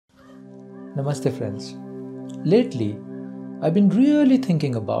Namaste friends. Lately, I've been really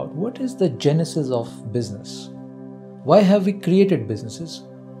thinking about what is the genesis of business? Why have we created businesses?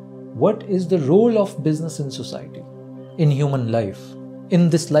 What is the role of business in society, in human life, in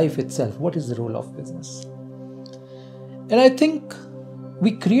this life itself? What is the role of business? And I think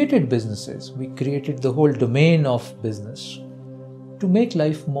we created businesses, we created the whole domain of business to make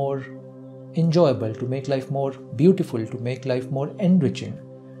life more enjoyable, to make life more beautiful, to make life more enriching,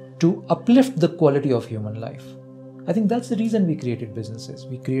 to uplift the quality of human life. I think that's the reason we created businesses.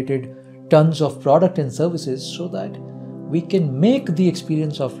 We created tons of product and services so that we can make the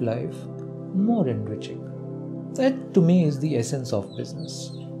experience of life more enriching. That to me is the essence of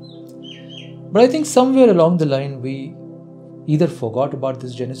business. But I think somewhere along the line we either forgot about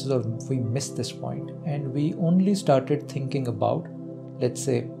this genesis or we missed this point and we only started thinking about, let's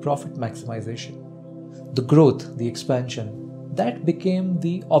say, profit maximization, the growth, the expansion. That became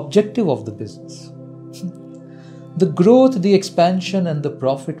the objective of the business. The growth, the expansion and the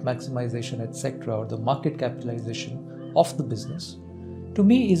profit maximization, etc., or the market capitalization of the business, to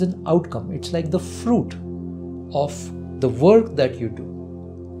me is an outcome. It's like the fruit of the work that you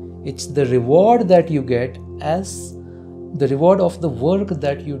do. It's the reward that you get as the reward of the work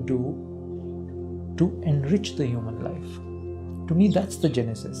that you do to enrich the human life. To me, that's the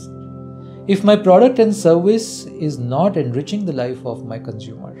genesis. If my product and service is not enriching the life of my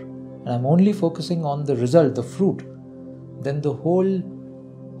consumer, and I'm only focusing on the result, the fruit, then the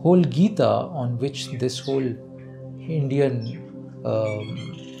whole Gita on which this whole Indian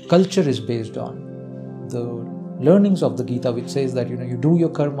culture is based on, the learnings of the Gita, which says that you do your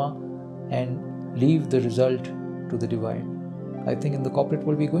karma and leave the result to the divine. I think in the corporate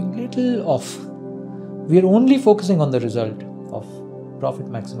world we're going little off. We are only focusing on the result of profit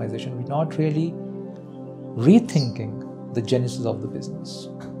maximization. We're not really rethinking the genesis of the business.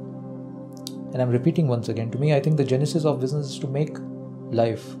 And I'm repeating once again, to me, I think the genesis of business is to make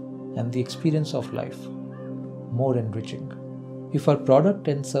life and the experience of life more enriching. If our product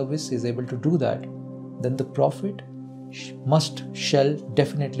and service is able to do that, then the profit shall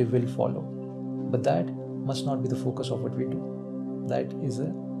definitely will follow. But that must not be the focus of what we do. That is a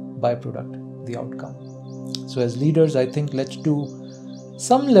byproduct, the outcome. So as leaders, I think let's do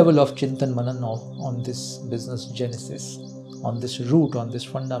some level of Chintan Manan on this business genesis, on this root, on this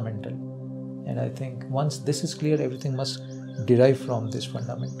fundamental. And I think once this is clear, everything must derive from this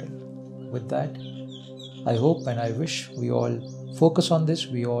fundamental. With that, I hope and I wish we all focus on this.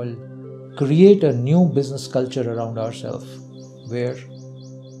 We all create a new business culture around ourselves where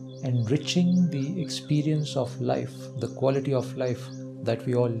enriching the experience of life, the quality of life that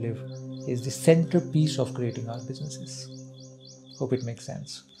we all live, is the centerpiece of creating our businesses. Hope it makes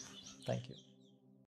sense. Thank you.